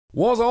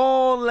What's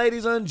on,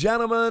 ladies and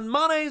gentlemen?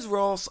 My name's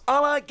Ross, I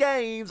like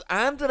games,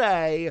 and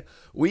today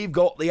we've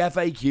got the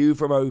FAQ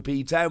from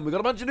OP-10. We've got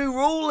a bunch of new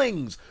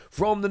rulings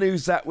from the new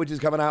set, which is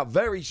coming out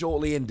very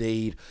shortly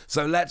indeed.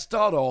 So let's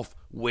start off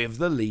with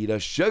the leader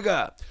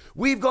Sugar.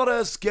 We've got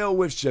a skill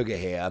with Sugar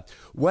here,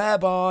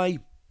 whereby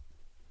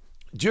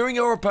during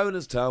your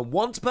opponent's turn,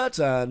 once per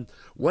turn,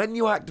 when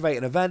you activate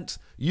an event,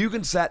 you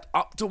can set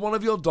up to one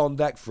of your Don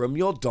deck from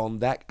your Don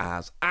deck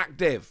as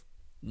active.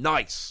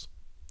 Nice.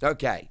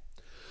 Okay.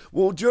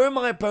 Well, during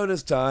my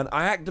opponent's turn,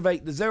 I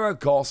activate the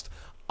zero-cost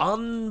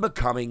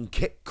Unbecoming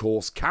Kick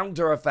Course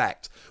counter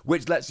effect,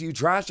 which lets you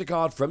trash a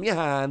card from your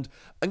hand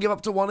and give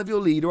up to one of your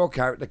leader or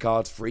character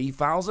cards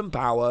 3,000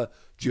 power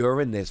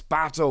during this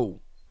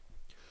battle.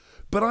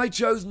 But I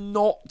chose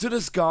not to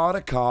discard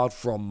a card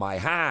from my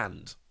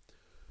hand.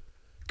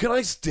 Can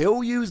I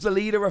still use the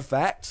leader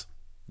effect?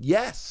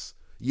 Yes.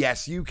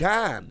 Yes, you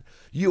can.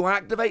 You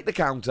activate the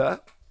counter,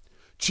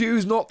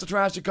 choose not to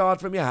trash a card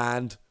from your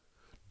hand,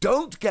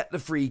 don't get the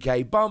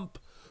 3k bump,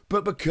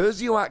 but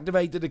because you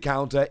activated the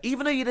counter,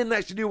 even though you didn't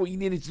actually do what you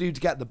needed to do to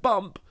get the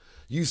bump,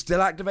 you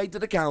still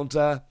activated the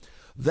counter,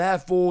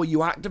 therefore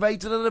you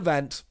activated an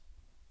event,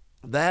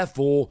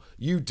 therefore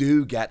you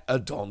do get a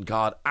Don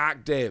card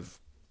active.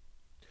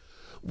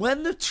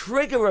 When the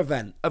trigger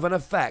event of an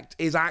effect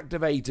is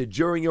activated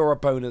during your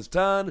opponent's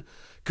turn,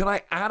 can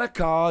I add a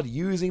card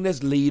using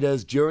this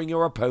leader's during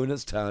your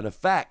opponent's turn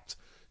effect?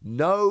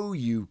 No,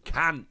 you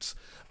can't.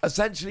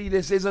 Essentially,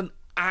 this isn't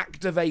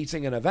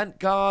activating an event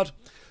card.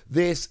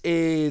 This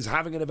is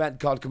having an event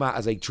card come out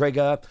as a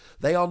trigger.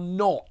 They are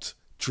not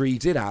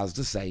treated as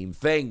the same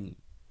thing.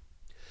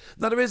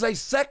 Now, there is a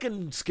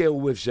second skill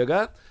with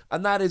Sugar,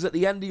 and that is at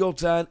the end of your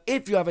turn,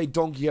 if you have a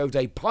Don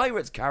Quixote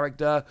Pirates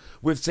character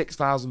with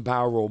 6,000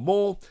 power or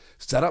more,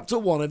 set up to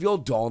one of your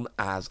Don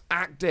as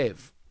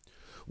active.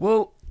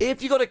 Well,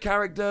 if you got a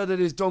character that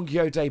is Don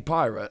Quixote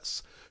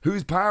Pirates,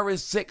 whose power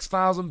is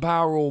 6,000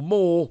 power or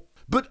more,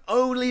 but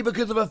only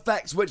because of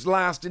effects which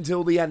last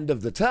until the end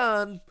of the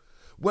turn,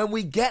 when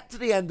we get to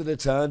the end of the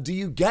turn, do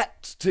you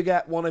get to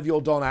get one of your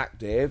Don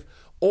active,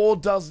 or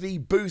does the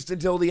boost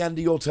until the end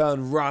of your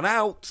turn run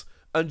out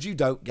and you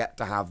don't get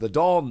to have the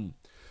Don?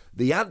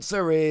 The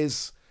answer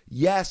is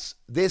yes,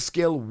 this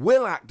skill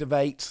will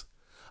activate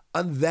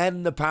and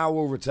then the power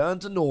will return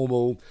to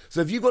normal.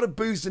 So if you've got a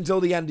boost until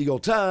the end of your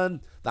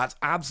turn, that's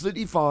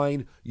absolutely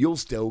fine. You'll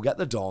still get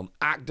the Don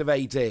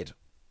activated.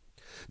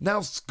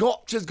 Now,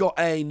 Scotch has got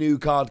a new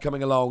card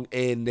coming along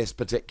in this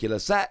particular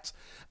set,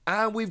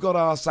 and we've got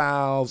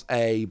ourselves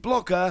a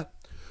blocker,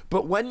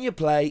 but when you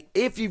play,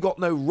 if you've got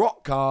no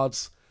rock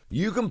cards,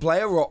 you can play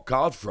a rock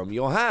card from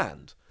your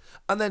hand.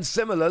 And then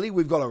similarly,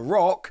 we've got a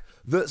rock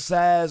that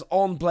says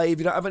on play, if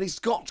you don't have any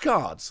Scotch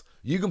cards,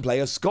 you can play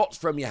a Scotch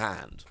from your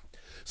hand.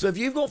 So if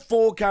you've got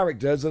 4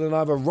 characters that are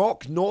neither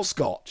rock nor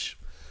Scotch,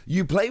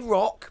 you play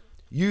rock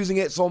using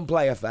its on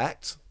play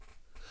effect,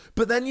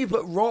 but then you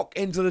put rock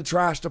into the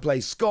trash to play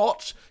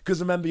Scotch,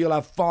 because remember you'll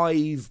have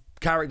 5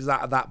 characters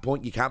out at that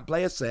point, you can't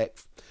play a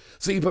 6th.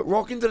 So you put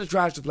rock into the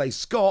trash to play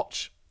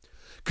Scotch.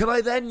 Can I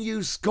then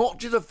use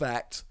Scotch's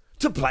effect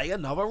to play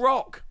another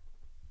rock?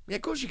 Yeah,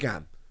 of course you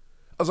can.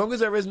 As long as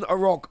there isn't a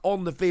rock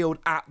on the field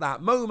at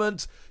that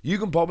moment, you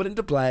can pop it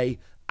into play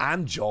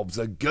and jobs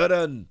are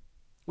good'un.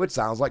 Which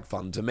sounds like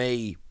fun to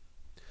me.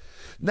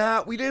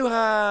 Now, we do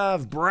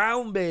have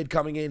Brownbeard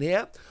coming in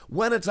here.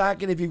 When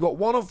attacking, if you've got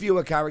 1 or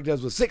fewer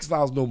characters with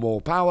 6,000 or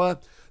more power,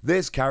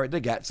 this character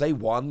gets a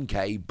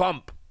 1k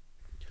bump.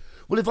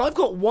 Well, if I've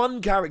got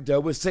 1 character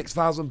with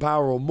 6,000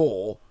 power or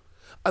more,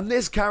 and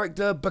this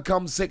character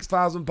becomes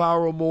 6,000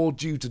 power or more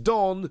due to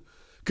Don,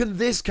 can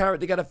this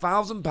character get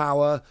 1,000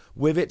 power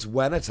with its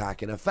when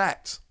attacking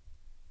effect?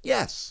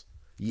 Yes.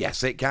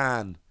 Yes, it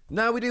can.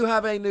 Now, we do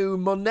have a new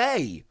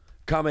Monet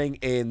coming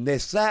in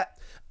this set.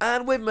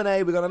 And with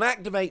Monet, we've got an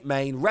activate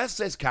main, rest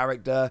this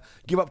character,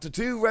 give up to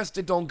 2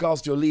 rested Don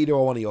cards to your leader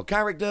or one of your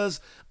characters,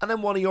 and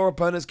then one of your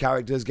opponent's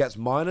characters gets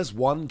minus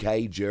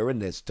 1k during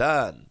this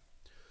turn.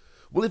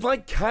 Well, if I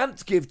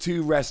can't give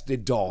 2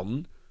 rested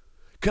Don,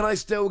 can I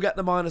still get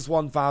the minus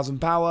 1,000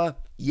 power?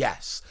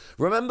 Yes.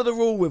 Remember the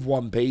rule with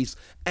One Piece,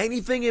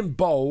 anything in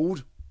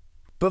bold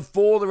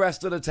before the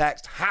rest of the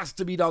text has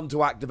to be done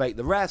to activate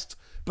the rest,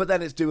 but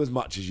then it's do as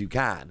much as you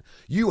can.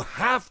 You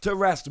have to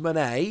rest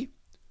Monet,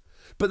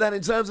 but then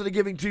in terms of the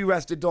giving 2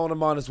 rested Don and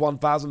minus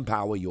 1,000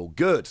 power, you're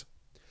good.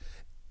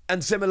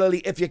 And similarly,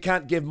 if you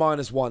can't give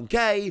minus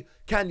 1k,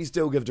 can you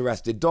still give the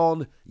rested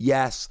Don?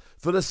 Yes,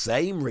 for the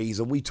same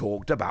reason we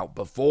talked about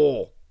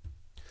before.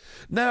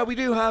 Now, we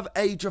do have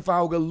a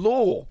Trafalgar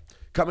Law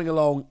coming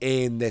along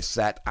in this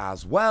set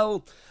as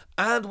well,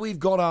 and we've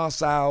got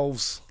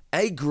ourselves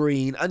a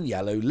green and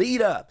yellow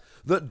leader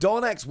that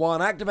Don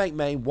X1 activate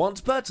main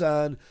once per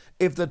turn.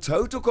 If the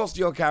total cost of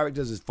your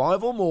characters is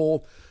 5 or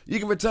more, you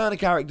can return a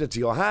character to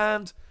your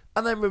hand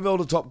and then reveal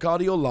the top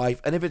card of your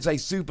life, and if it's a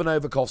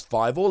supernova cost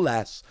 5 or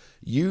less,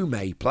 you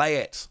may play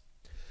it.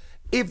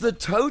 If the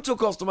total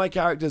cost of my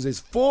characters is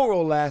 4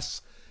 or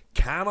less,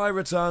 can I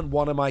return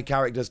one of my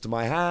characters to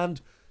my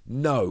hand?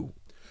 No,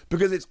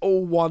 because it's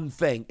all one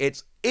thing.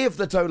 It's If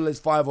the total is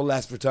 5 or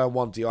less, return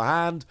 1 to your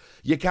hand.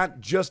 You can't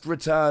just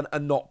return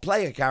and not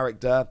play a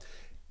character.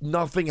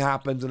 Nothing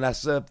happens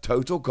unless the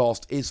total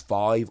cost is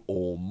 5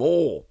 or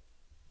more.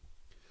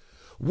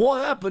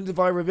 What happens if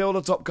I reveal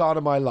the top card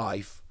of my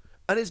life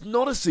and it's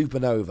not a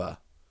supernova?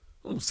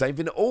 Same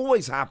thing that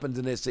always happens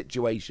in this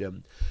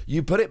situation.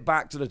 You put it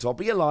back to the top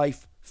of your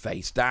life,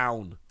 face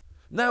down.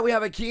 Now we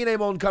have a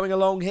Kinemon coming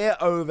along here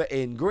over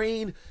in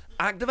green.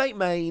 Activate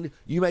main.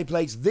 You may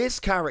place this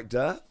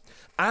character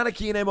and a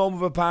Kinemon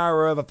with a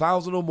power of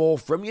 1,000 or more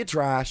from your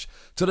trash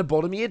to the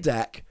bottom of your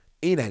deck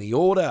in any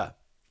order.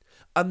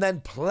 And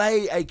then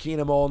play a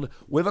Kinemon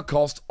with a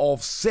cost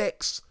of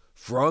 6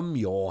 from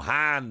your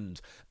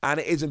hand. And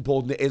it is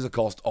important it is a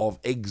cost of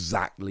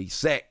exactly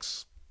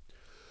 6.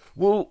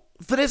 Well,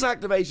 for this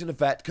activation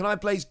effect, can I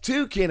place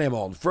 2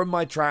 Kinemon from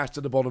my trash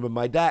to the bottom of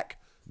my deck?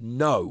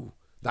 No,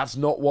 that's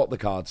not what the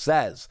card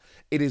says.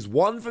 It is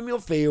 1 from your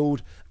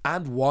field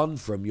and 1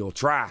 from your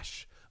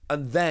trash.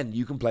 And then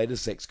you can play the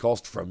 6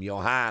 cost from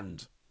your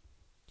hand.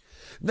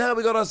 Now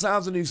we got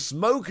ourselves a new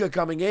Smoker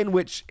coming in,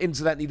 which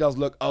incidentally does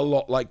look a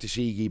lot like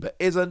Tashigi, but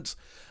isn't.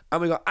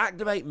 And we got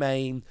activate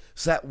main,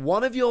 set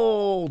one of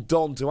your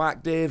Don to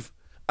active,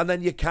 and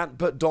then you can't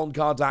put Don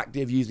cards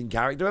active using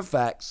character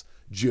effects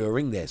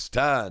during this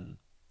turn.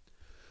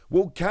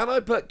 Well, can I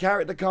put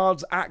character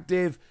cards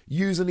active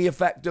using the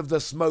effect of the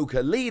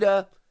Smoker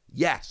leader?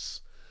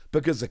 Yes,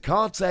 because the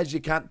card says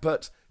you can't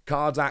put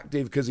cards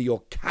active because of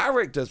your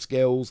character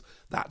skills.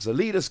 That's a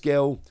leader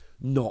skill,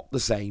 not the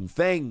same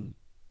thing.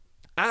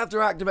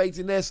 After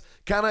activating this,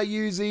 can I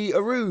use the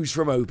Arouge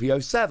from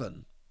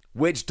OP-10,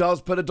 which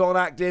does put a Don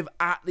active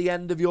at the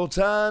end of your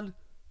turn?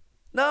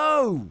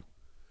 No,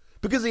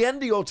 because the end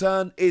of your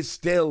turn is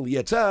still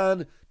your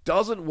turn.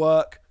 Doesn't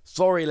work.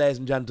 Sorry, ladies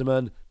and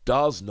gentlemen,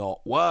 does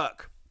not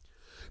work.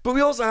 But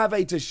we also have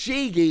a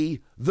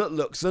Tashigi that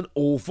looks an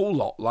awful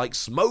lot like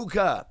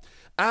Smoker.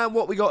 And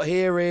what we got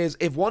here is,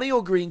 if one of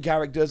your green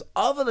characters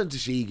other than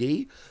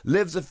Tashigi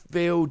lives a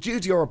field due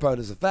to your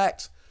opponent's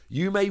effect,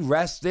 you may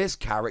rest this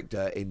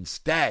character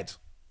instead.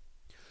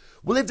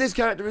 Well, if this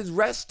character is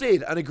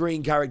rested and a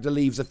green character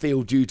leaves a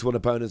field due to an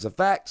opponent's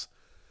effect,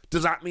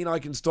 does that mean I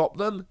can stop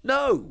them?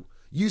 No,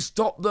 you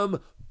stop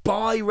them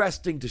by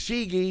resting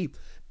Tashigi.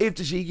 If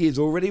Tashigi is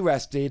already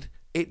rested,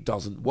 it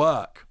doesn't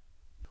work.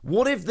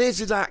 What if this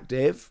is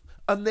active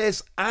and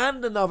this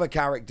and another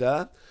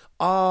character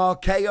are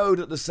KO'd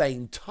at the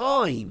same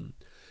time?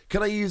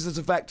 Can I use this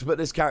effect to put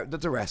this character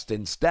to rest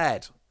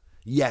instead?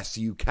 Yes,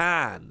 you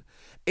can.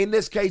 In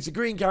this case, the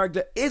green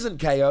character isn't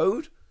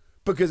KO'd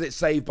because it's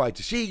saved by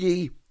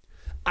Tashigi,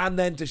 and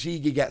then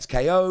Tashigi gets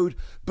KO'd,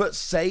 but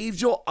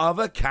saves your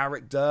other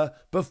character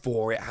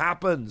before it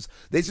happens.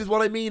 This is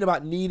what I mean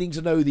about needing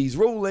to know these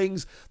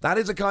rulings. That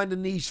is a kind of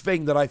niche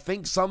thing that I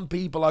think some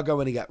people are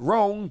going to get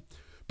wrong,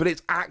 but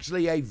it's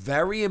actually a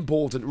very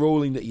important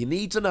ruling that you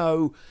need to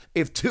know.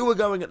 If 2 are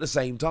going at the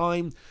same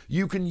time,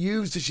 you can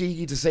use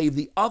Tashigi to save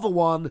the other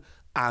one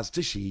as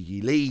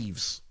Tashigi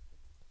leaves.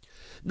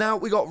 Now,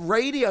 we got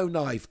Radio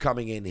Knife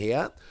coming in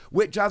here,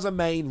 which as a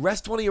main,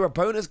 rest one of your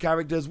opponent's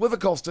characters with a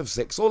cost of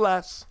 6 or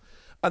less,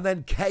 and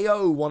then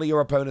KO one of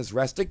your opponent's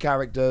rested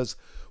characters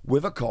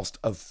with a cost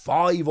of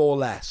 5 or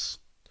less.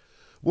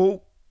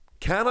 Well,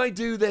 can I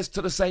do this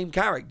to the same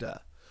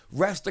character?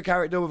 Rest a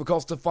character with a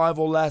cost of 5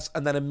 or less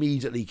and then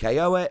immediately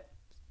KO it?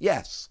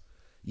 Yes.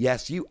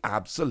 Yes, you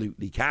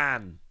absolutely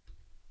can.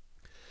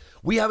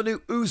 We have a new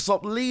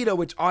Usopp leader,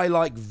 which I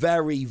like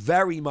very,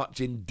 very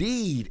much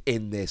indeed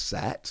in this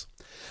set.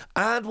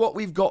 And what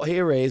we've got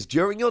here is,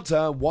 during your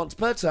turn, once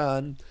per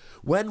turn,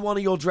 when one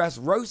of your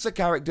Dressrosa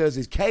characters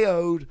is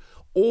KO'd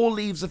or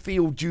leaves the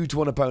field due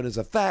to an opponent's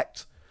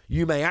effect,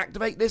 you may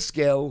activate this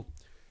skill.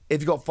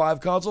 If you've got 5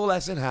 cards or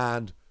less in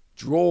hand,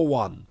 draw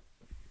 1.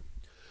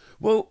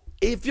 Well,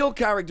 if your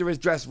character is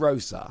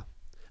Dressrosa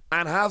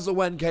and has the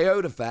when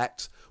KO'd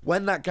effect,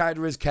 when that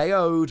character is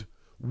KO'd,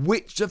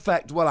 which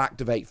effect will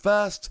activate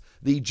first?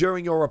 The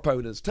during your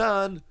opponent's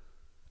turn,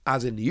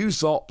 as in the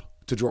Usopp,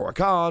 to draw a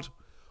card,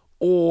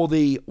 or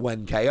the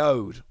when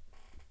KO'd?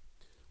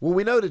 Well,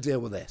 we know the deal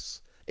with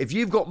this. If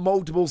you've got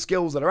multiple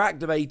skills that are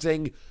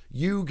activating,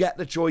 you get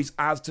the choice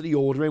as to the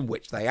order in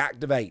which they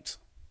activate.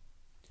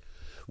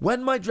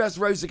 When my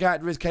Dressrosa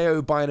character is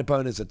KO'd by an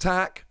opponent's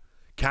attack,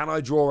 can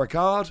I draw a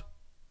card?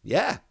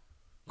 Yeah,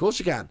 of course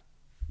you can.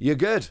 You're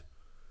good.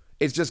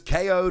 It's just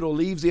KO'd or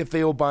leaves the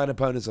field by an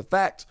opponent's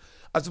effect.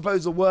 I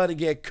suppose the wording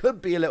here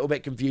could be a little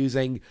bit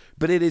confusing,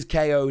 but it is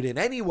KO'd in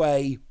any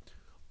way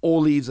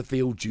or leaves the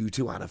field due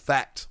to an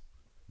effect.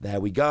 There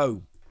we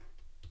go.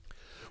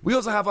 We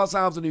also have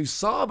ourselves a new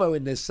Sabo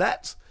in this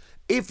set.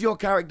 If your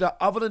character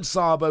other than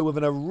Sabo with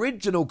an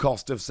original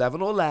cost of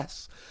 7 or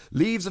less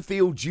leaves the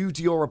field due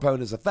to your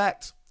opponent's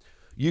effect,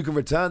 you can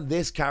return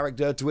this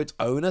character to its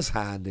owner's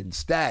hand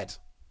instead.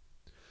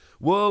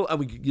 Well,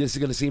 and this is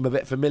going to seem a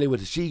bit familiar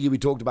with Tashigi we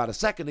talked about a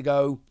second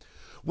ago.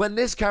 When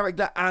this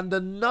character and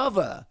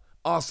another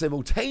are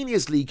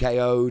simultaneously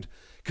KO'd,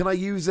 can I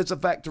use this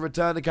effect to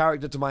return the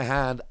character to my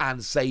hand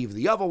and save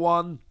the other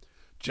one?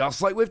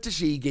 Just like with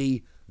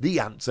Tashigi, The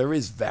answer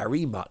is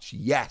very much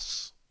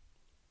yes.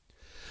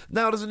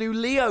 Now there's a new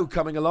Leo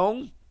coming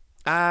along,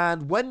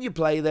 and when you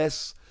play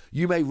this,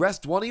 you may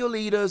rest one of your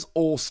leaders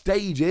or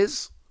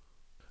stages,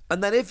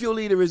 and then if your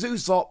leader is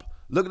Usopp,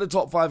 look at the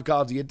top 5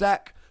 cards of your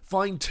deck,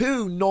 find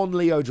 2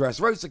 non-Leo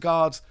Dressrosa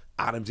cards,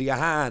 add them to your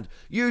hand.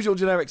 Usual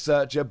generic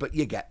searcher, but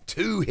you get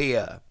 2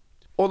 here.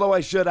 Although I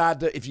should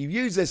add that if you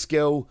use this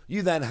skill,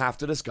 you then have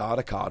to discard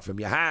a card from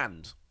your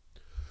hand.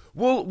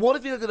 Well, what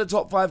if you look at the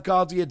top 5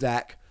 cards of your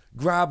deck,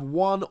 grab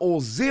 1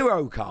 or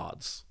 0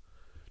 cards?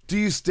 Do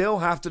you still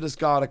have to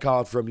discard a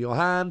card from your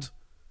hand?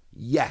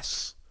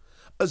 Yes.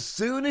 As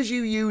soon as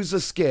you use a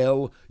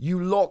skill,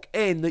 you lock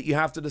in that you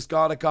have to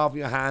discard a card from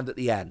your hand at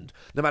the end.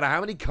 No matter how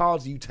many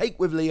cards you take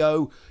with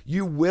Leo,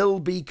 you will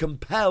be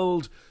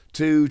compelled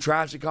to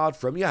trash a card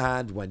from your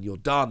hand when you're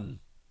done.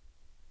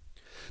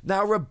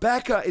 Now,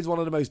 Rebecca is one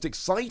of the most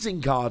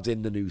exciting cards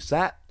in the new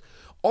set.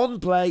 On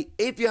play,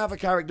 if you have a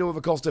character with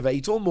a cost of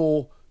 8 or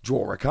more,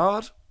 draw a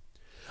card,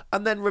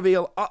 and then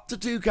reveal up to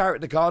 2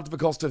 character cards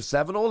with a cost of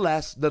 7 or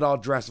less that are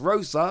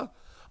Dressrosa,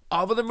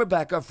 other than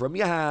Rebecca, from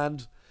your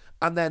hand,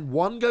 and then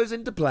 1 goes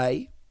into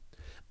play,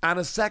 and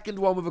a second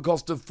one with a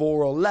cost of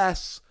 4 or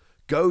less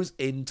goes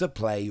into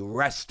play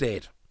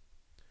rested.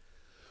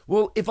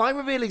 Well, if I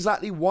reveal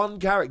exactly 1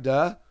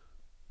 character,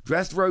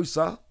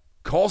 Dressrosa,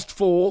 cost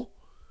 4,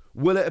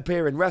 will it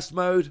appear in rest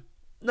mode?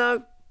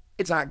 No,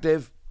 it's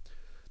active.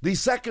 The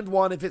second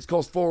one, if it's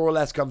cost 4 or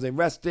less, comes in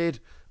rested,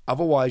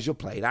 otherwise you're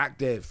played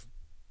active.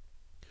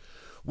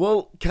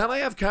 Well, can I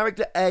have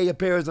character A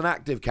appear as an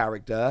active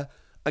character,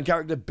 and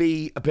character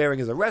B appearing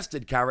as a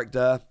rested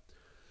character?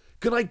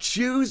 Can I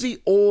choose the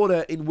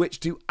order in which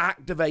to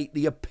activate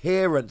the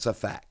appearance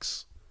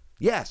effects?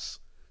 Yes,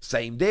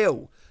 same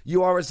deal.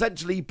 You are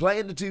essentially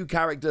playing the 2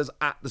 characters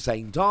at the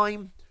same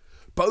time.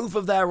 Both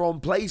of their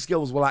on-play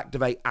skills will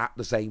activate at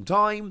the same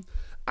time.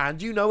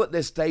 And you know at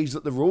this stage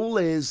that the rule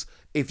is,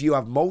 if you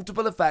have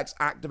multiple effects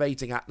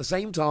activating at the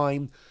same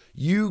time,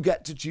 you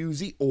get to choose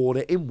the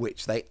order in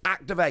which they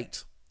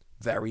activate.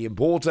 Very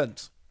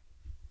important.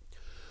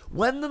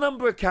 When the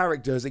number of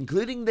characters,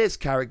 including this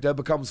character,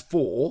 becomes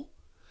 4,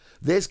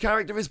 this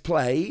character is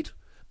played,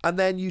 and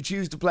then you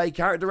choose to play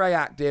character A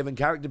active and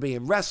character B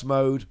in rest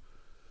mode,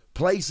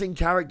 placing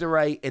character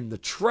A in the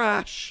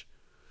trash.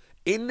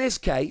 In this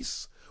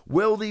case,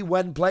 will the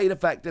when played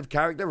effective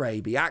character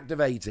A be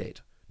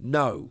activated?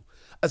 No.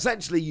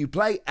 Essentially, you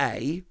play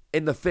A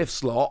in the 5th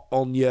slot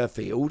on your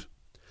field,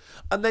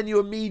 and then you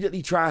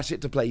immediately trash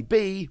it to play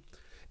B.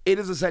 It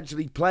is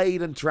essentially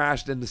played and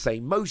trashed in the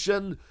same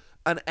motion,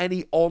 and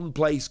any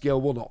on-play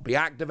skill will not be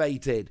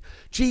activated.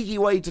 Cheeky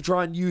way to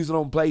try and use an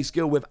on-play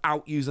skill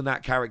without using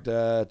that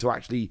character to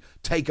actually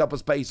take up a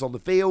space on the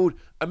field,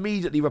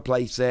 immediately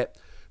replace it,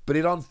 but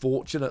it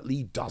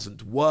unfortunately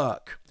doesn't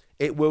work.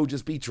 It will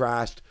just be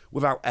trashed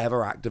without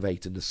ever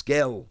activating the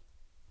skill.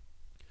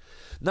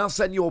 Now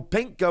send your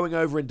pink going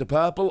over into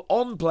purple.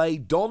 On play,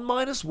 Don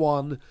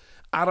 -1,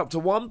 add up to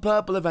 1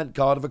 purple event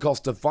card of a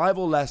cost of 5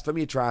 or less from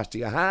your trash to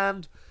your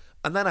hand,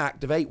 and then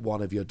activate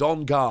 1 of your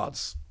Don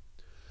cards.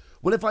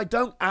 Well, if I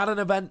don't add an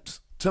event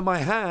to my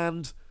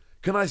hand,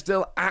 can I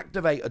still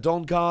activate a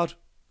Don card?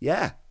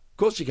 Yeah, of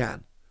course you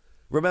can.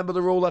 Remember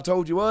the rule I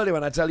told you earlier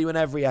and I tell you in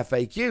every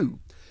FAQ.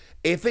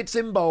 If it's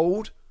in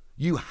bold,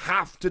 you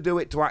have to do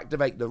it to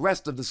activate the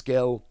rest of the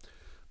skill.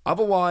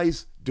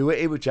 Otherwise, do it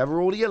in whichever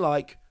order you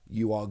like.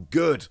 You are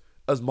good,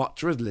 as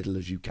much or as little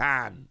as you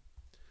can.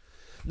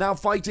 Now,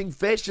 Fighting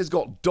Fish has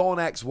got Don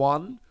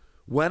X1.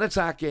 When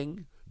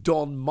attacking,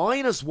 Don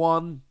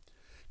 -1.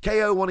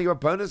 KO one of your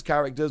opponent's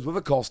characters with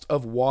a cost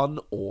of 1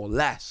 or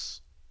less.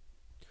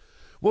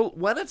 Well,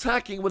 when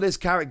attacking with this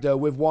character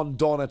with 1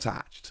 Don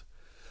attached,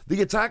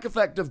 the attack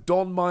effect of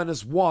Don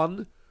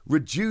 -1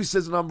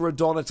 reduces the number of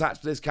Don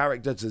attached to this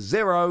character to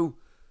 0,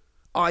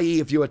 i.e.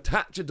 if you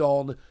attach a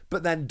Don,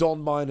 but then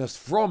Don minus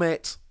from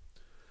it,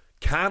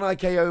 can I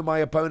KO my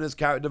opponent's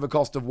character with a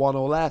cost of 1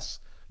 or less?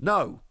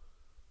 No.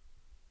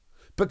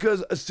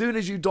 Because as soon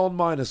as you Don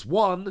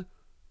 -1,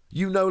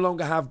 you no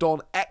longer have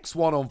Don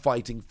X1 on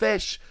Fighting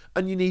Fish,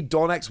 and you need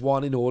Don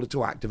X1 in order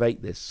to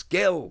activate this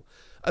skill.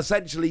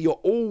 Essentially, you're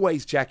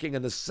always checking,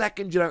 and the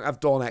second you don't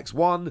have Don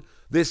X1,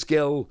 this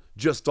skill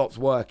just stops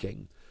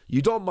working.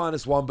 You Don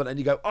 -1, but then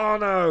you go, oh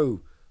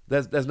no,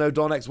 there's no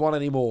Don X1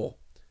 anymore.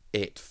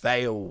 It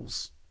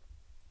fails.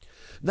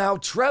 Now,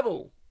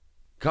 Treble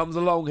comes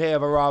along here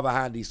with a rather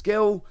handy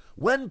skill.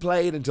 When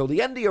played until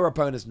the end of your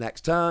opponent's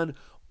next turn,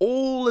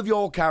 all of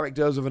your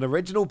characters with an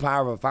original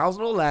power of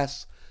 1,000 or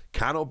less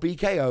cannot be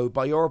KO'd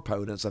by your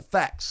opponent's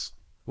effects.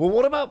 Well,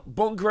 what about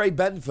Bonkere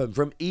Bentham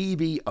from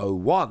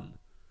EB01?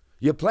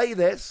 You play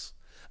this,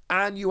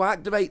 and you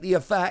activate the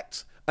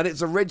effect, and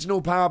its original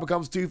power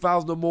becomes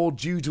 2,000 or more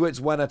due to its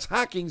when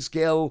attacking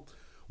skill.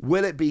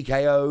 Will it be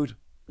KO'd?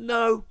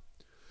 No.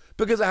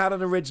 Because it had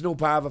an original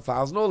power of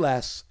 1,000 or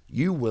less,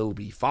 you will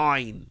be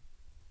fine.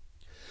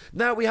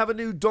 Now we have a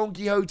new Don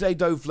Quixote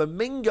do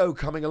Flamingo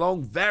coming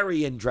along.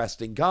 Very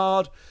interesting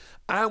card.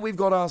 And we've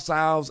got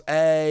ourselves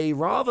a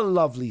rather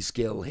lovely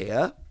skill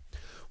here,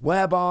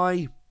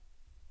 whereby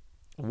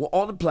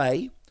on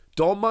play,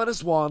 Don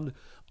 -1,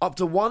 up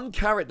to one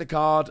character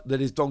card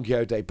that is Don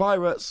Quixote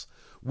Pirates,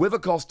 with a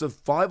cost of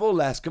 5 or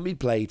less can be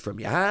played from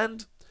your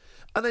hand.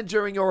 And then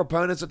during your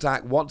opponent's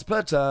attack once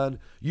per turn,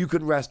 you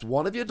can rest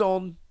one of your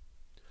Don,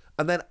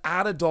 and then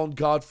add a Don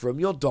card from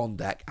your Don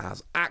deck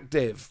as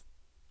active.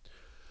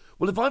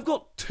 Well, if I've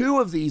got 2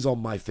 of these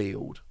on my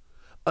field,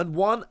 and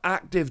 1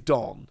 active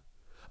Don,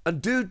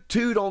 and do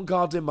 2 Don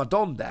cards in my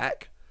Don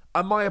deck,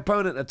 and my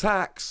opponent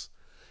attacks,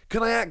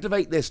 can I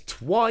activate this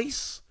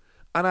twice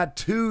and add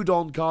 2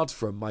 Don cards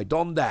from my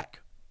Don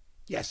deck?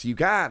 Yes, you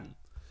can.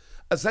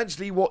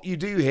 Essentially, what you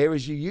do here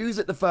is you use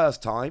it the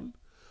first time,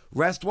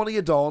 rest one of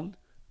your Don,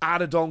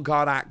 add a Don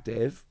card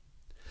active,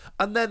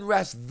 and then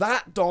rest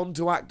that Don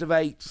to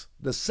activate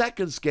the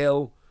second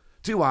skill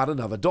to add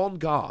another Don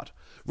card.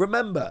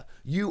 Remember,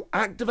 you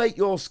activate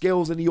your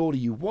skills in the order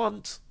you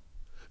want,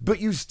 but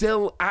you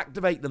still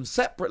activate them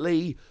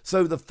separately,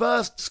 so the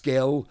first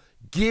skill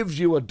gives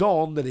you a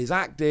Don that is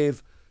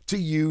active to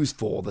use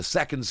for the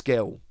second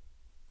skill.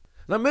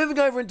 Now, moving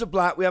over into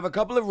black, we have a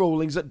couple of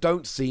rulings that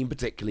don't seem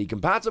particularly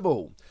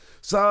compatible.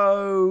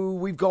 So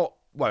we've got,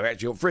 well,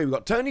 actually got 3. We've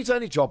got Tony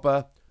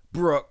Chopper,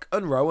 Brook,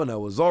 and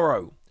Roanoa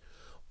Zorro,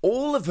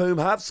 all of whom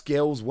have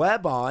skills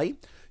whereby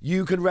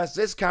you can rest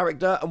this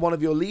character and one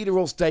of your leader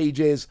or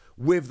stages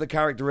with the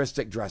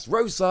characteristic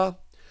Dressrosa,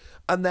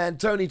 and then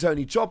Tony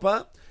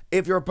Chopper,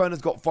 if your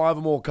opponent's got 5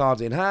 or more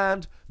cards in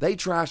hand, they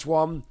trash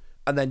one,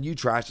 and then you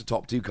trash the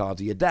top 2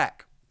 cards of your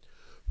deck.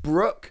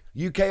 Brook,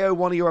 you KO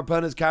one of your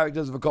opponent's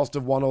characters with a cost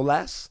of 1 or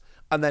less,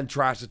 and then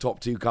trash the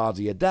top 2 cards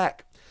of your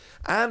deck.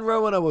 And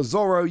Roanoa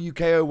Zorro, you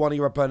KO one of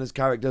your opponent's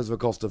characters with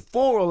a cost of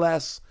 4 or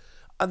less,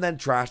 and then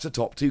trash the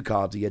top 2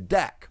 cards of your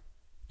deck.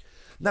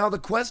 Now, the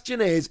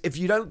question is, if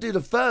you don't do the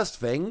first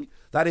thing,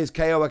 that is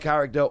KO a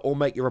character or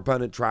make your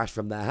opponent trash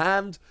from their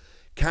hand,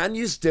 can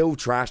you still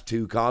trash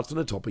 2 cards from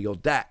the top of your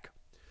deck?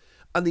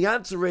 And the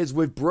answer is,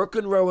 with Brook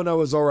and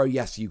Roanoa Zorro,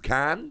 yes, you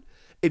can.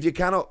 If you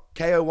cannot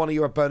KO one of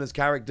your opponent's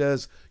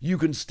characters, you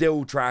can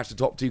still trash the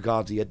top 2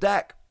 cards of your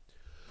deck.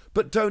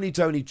 But Tony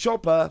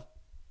Chopper,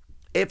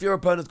 if your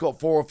opponent's got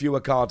 4 or fewer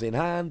cards in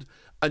hand,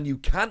 and you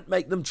can't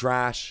make them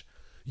trash,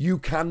 you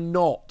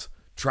cannot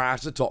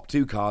trash the top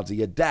 2 cards of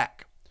your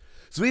deck.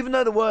 So even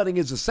though the wording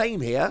is the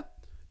same here,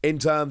 in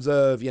terms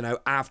of,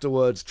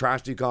 afterwards,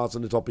 trash 2 cards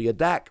on the top of your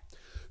deck,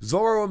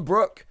 Zorro and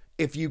Brook,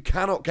 if you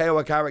cannot KO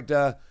a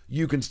character,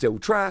 you can still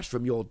trash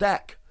from your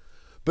deck.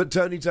 But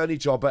Tony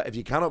Chopper, if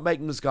you cannot make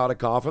them discard a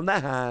card from their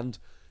hand,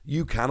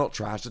 you cannot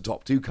trash the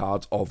top 2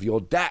 cards of your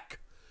deck.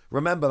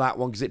 Remember that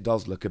one because it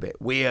does look a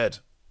bit weird.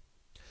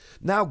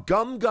 Now,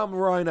 Gum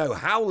Rhino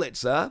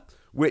Howlitzer,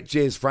 which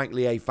is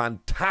frankly a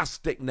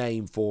fantastic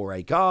name for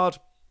a card,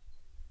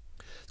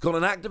 it's got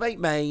an activate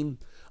main.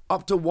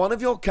 Up to one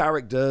of your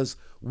characters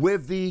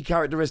with the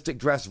characteristic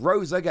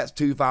Dressrosa gets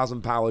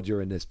 2,000 power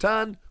during this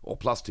turn, or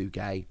plus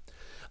 2k.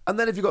 And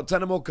then if you've got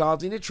 10 or more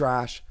cards in your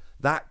trash,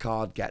 that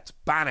card gets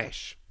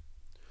banish.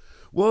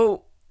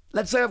 Well,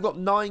 let's say I've got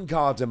 9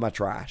 cards in my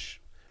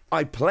trash.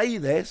 I play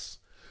this.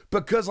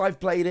 Because I've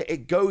played it,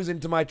 it goes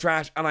into my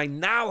trash, and I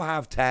now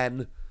have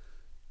 10.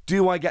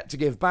 Do I get to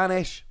give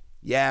banish?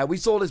 Yeah, we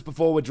saw this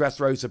before with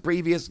Dressrosa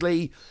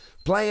previously.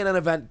 Playing an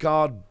event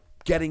card,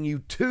 getting you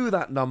to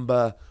that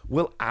number,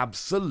 will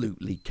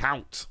absolutely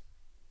count.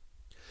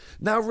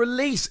 Now,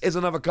 Release is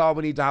another card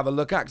we need to have a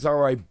look at, because there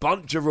are a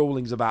bunch of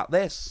rulings about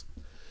this.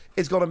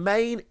 It's got a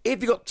main.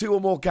 If you've got 2 or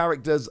more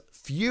characters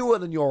fewer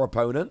than your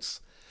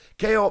opponent's,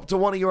 KO up to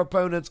one of your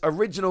opponent's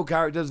original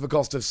characters with a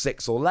cost of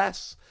 6 or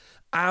less,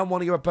 and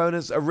one of your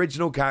opponent's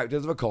original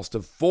characters with a cost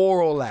of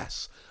 4 or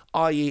less,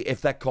 i.e.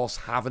 if their costs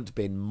haven't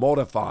been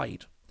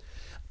modified.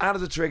 And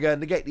as a trigger,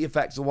 negate the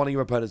effects of one of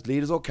your opponent's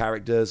leaders or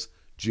characters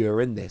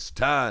during this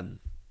turn.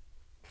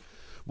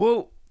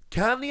 Well,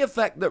 can the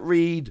effect that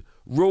read,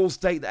 rules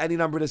state that any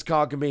number of this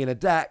card can be in a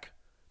deck,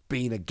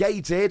 be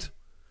negated?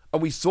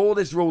 And we saw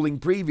this ruling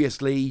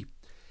previously.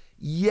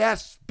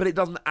 Yes, but it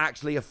doesn't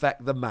actually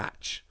affect the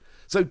match.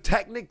 So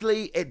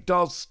technically, it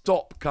does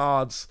stop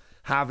cards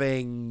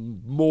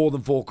having more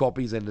than 4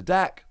 copies in the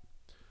deck,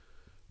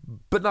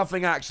 but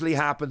nothing actually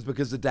happens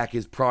because the deck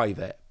is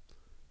private,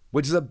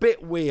 which is a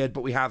bit weird,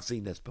 but we have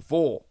seen this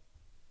before.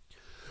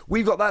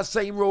 We've got that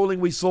same ruling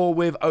we saw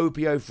with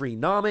OP-10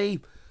 Nami.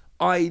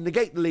 I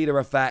negate the leader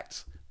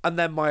effect, and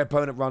then my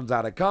opponent runs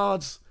out of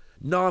cards.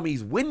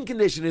 Nami's win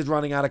condition is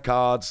running out of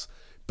cards,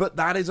 but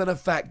that is an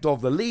effect of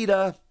the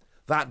leader.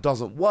 That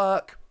doesn't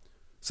work,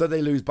 so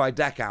they lose by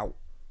deck out.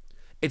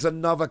 It's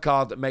another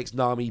card that makes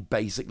Nami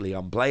basically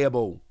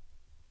unplayable.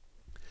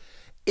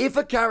 If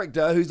a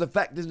character whose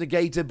effect is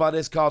negated by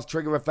this card's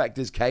trigger effect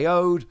is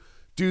KO'd,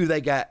 do they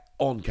get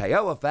on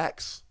KO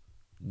effects?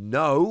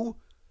 No,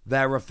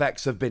 their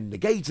effects have been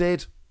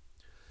negated.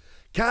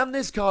 Can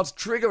this card's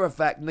trigger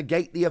effect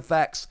negate the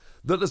effects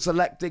that the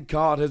selected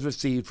card has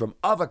received from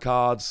other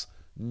cards?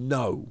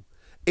 No.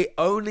 It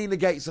only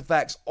negates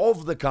effects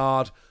of the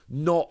card,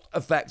 not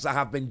effects that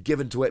have been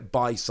given to it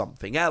by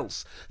something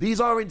else.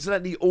 These are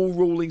incidentally all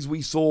rulings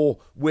we saw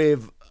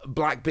with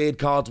Blackbeard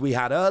cards we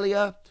had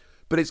earlier,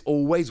 but it's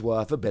always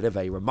worth a bit of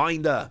a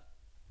reminder.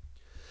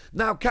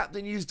 Now,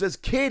 Captain Eustace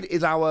Kidd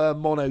is our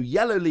mono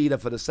yellow leader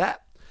for the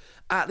set.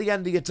 At the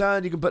end of your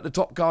turn, you can put the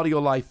top card of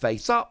your life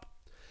face up.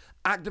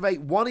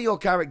 Activate one of your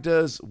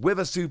characters with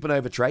a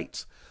supernova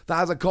trait that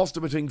has a cost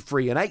of between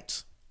 3 and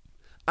 8.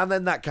 And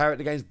then that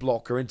character gains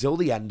blocker until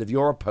the end of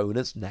your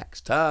opponent's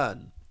next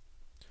turn.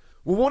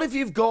 Well, what if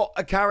you've got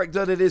a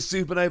character that is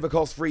supernova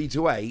cost 3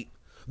 to 8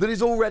 that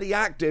is already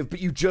active,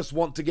 but you just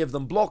want to give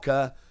them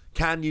blocker?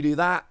 Can you do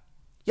that?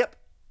 Yep.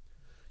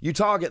 You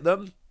target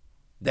them.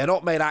 They're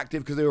not made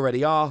active because they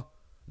already are.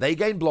 They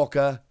gain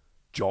blocker.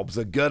 Job's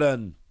a good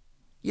un.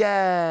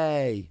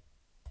 Yay!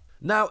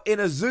 Now,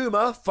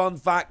 Inazuma, fun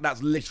fact,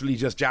 that's literally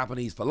just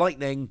Japanese for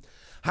lightning,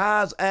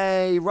 has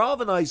a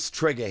rather nice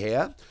trigger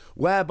here,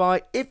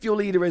 whereby if your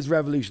leader is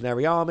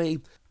Revolutionary Army,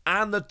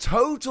 and the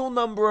total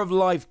number of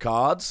life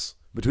cards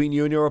between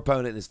you and your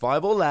opponent is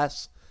 5 or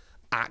less,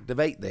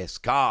 activate this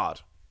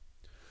card.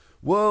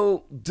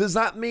 Well, does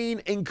that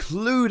mean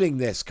including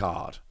this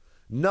card?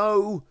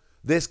 No,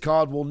 this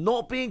card will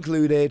not be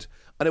included,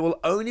 and it will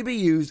only be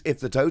used if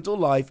the total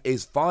life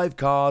is 5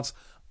 cards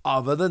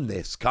other than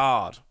this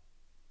card.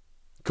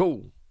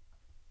 Cool.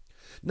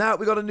 Now,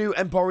 we got a new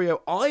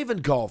Emporio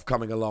Ivankov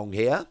coming along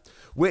here,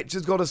 which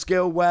has got a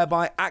skill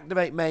whereby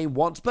activate main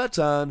once per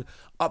turn.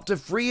 Up to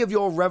 3 of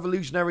your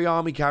Revolutionary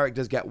Army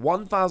characters get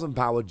 1,000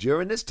 power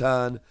during this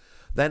turn,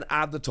 then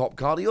add the top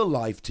card of your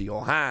life to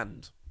your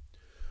hand.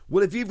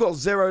 Well, if you've got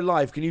 0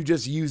 life, can you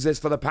just use this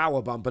for the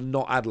power bump and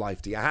not add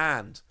life to your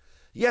hand?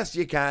 Yes,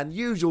 you can.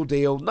 Usual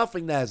deal.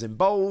 Nothing there's in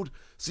bold,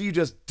 so you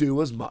just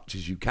do as much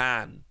as you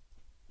can.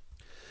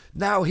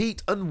 Now,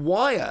 Heat and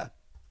Wire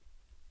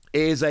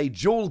is a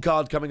dual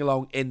card coming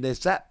along in this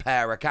set,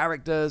 pair of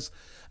characters,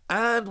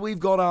 and we've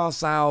got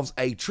ourselves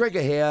a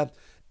trigger here.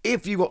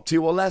 If you've got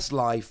 2 or less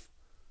life,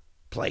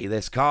 play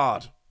this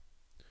card.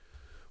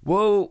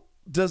 Well,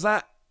 does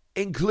that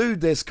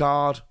include this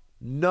card?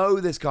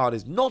 No, this card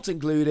is not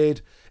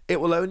included.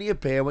 It will only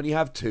appear when you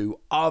have 2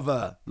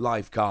 other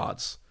life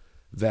cards.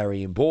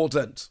 Very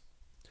important.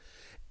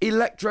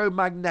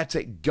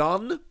 Electromagnetic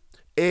Gun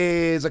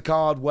is a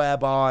card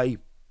whereby,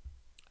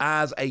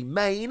 as a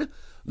main,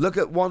 look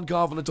at 1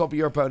 card from the top of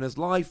your opponent's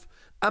life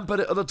and put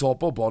it at the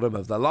top or bottom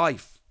of their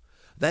life.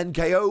 Then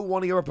KO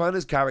one of your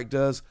opponent's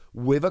characters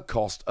with a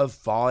cost of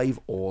 5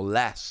 or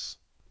less.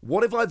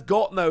 What if I've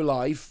got no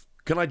life?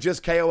 Can I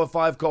just KO a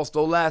 5 cost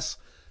or less?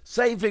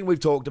 Same thing we've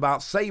talked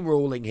about, same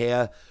ruling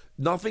here.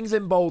 Nothing's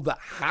in bold that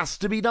has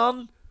to be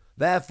done,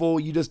 therefore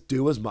you just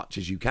do as much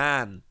as you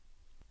can.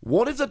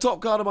 What if the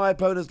top card of my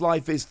opponent's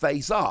life is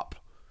face up?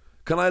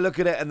 Can I look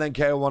at it and then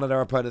KO one of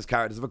their opponent's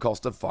characters with a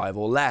cost of 5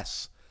 or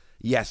less?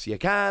 Yes, you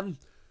can.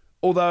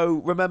 Although,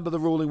 remember the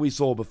ruling we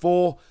saw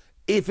before,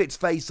 if it's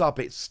face up,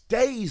 it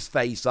stays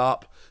face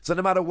up, so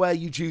no matter where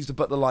you choose to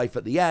put the life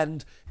at the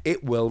end,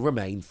 it will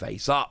remain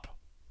face up.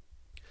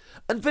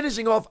 And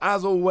finishing off,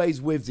 as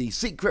always, with the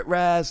secret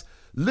rares,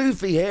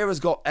 Luffy here has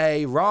got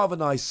a rather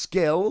nice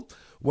skill,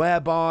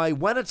 whereby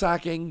when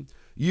attacking,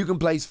 you can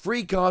place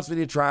 3 cards from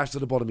your trash to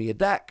the bottom of your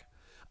deck,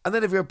 and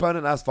then if your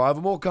opponent has 5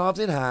 or more cards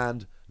in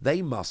hand,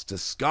 they must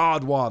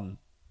discard 1.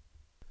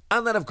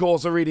 And then, of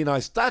course, a really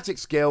nice static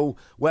skill,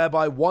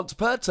 whereby once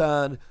per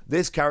turn,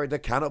 this character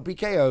cannot be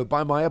KO'd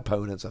by my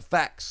opponent's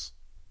effects.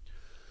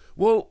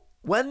 Well,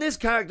 when this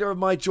character of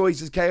my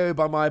choice is KO'd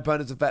by my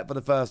opponent's effect for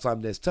the first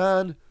time this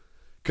turn,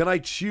 can I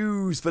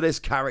choose for this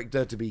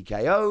character to be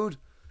KO'd?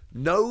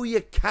 No,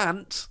 you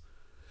can't.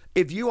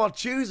 If you are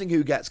choosing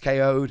who gets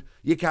KO'd,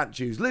 you can't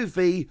choose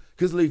Luffy,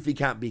 because Luffy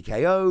can't be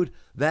KO'd,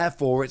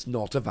 therefore it's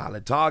not a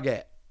valid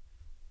target.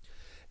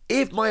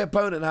 If my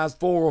opponent has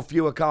 4 or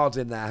fewer cards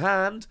in their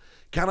hand,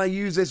 can I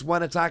use this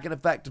when attacking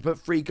effect to put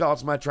 3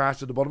 cards from my trash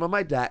to the bottom of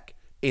my deck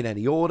in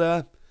any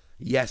order?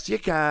 Yes, you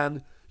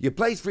can. You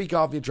place 3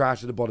 cards from your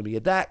trash to the bottom of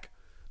your deck,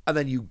 and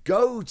then you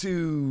go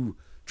to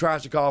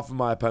trash a card from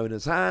my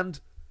opponent's hand.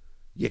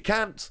 You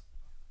can't.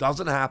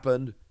 Doesn't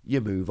happen.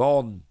 You move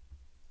on.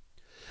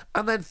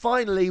 And then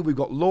finally, we've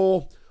got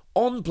Law.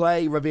 On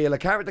play, reveal a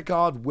character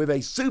card with a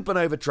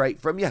supernova trait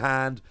from your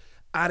hand,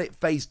 add it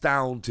face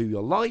down to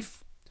your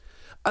life,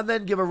 and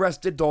then give a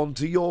rested Don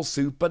to your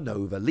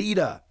supernova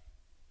leader.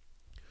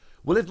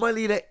 Well, if my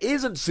leader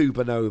isn't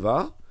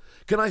supernova,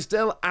 can I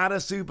still add a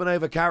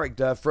supernova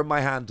character from my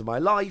hand to my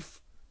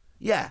life?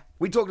 Yeah,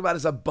 we talked about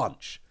this a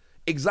bunch.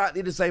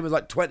 Exactly the same as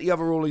like 20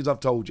 other rulings I've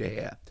told you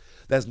here.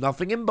 There's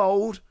nothing in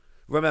bold.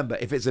 Remember,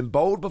 if it's in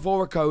bold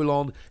before a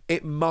colon,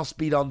 it must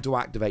be done to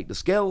activate the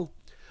skill.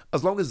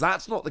 As long as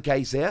that's not the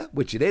case here,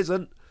 which it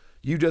isn't,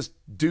 you just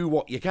do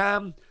what you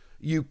can.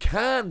 You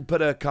can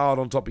put a card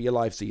on top of your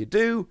life, so you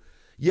do.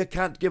 You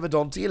can't give a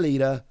Don to your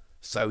leader,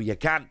 so you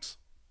can't.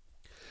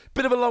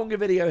 Bit of a longer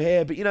video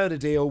here, but you know the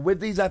deal. With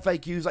these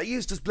FAQs, I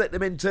used to split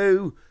them in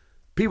 2.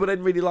 People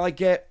didn't really like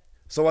it,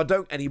 so I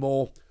don't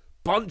anymore.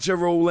 Bunch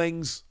of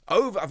rulings.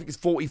 I think it's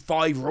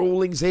 45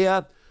 rulings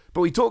here.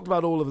 But we talked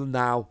about all of them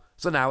now,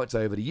 so now it's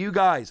over to you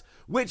guys.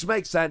 Which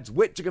makes sense?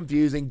 Which are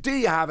confusing? Do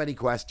you have any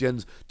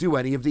questions? Do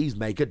any of these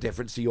make a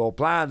difference to your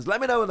plans?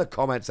 Let me know in the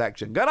comment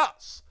section. Go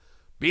nuts!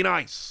 Be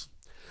nice!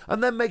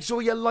 And then make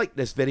sure you like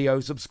this video,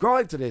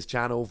 subscribe to this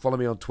channel, follow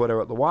me on Twitter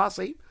at the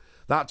Wasi.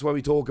 That's where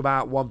we talk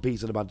about One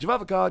Piece and a bunch of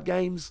other card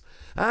games.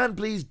 And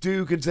please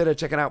do consider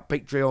checking out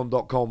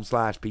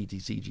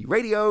patreon.com/PTCG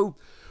Radio,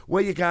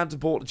 where you can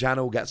support the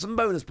channel, get some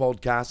bonus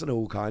podcasts and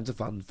all kinds of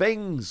fun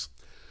things.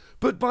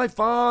 But by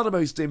far the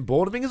most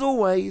important thing, as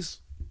always,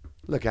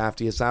 look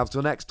after yourselves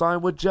till next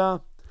time, would ya?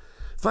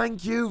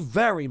 Thank you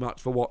very much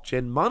for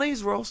watching. My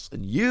name's Ross,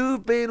 and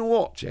you've been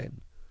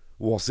watching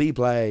Wasi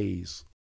Plays.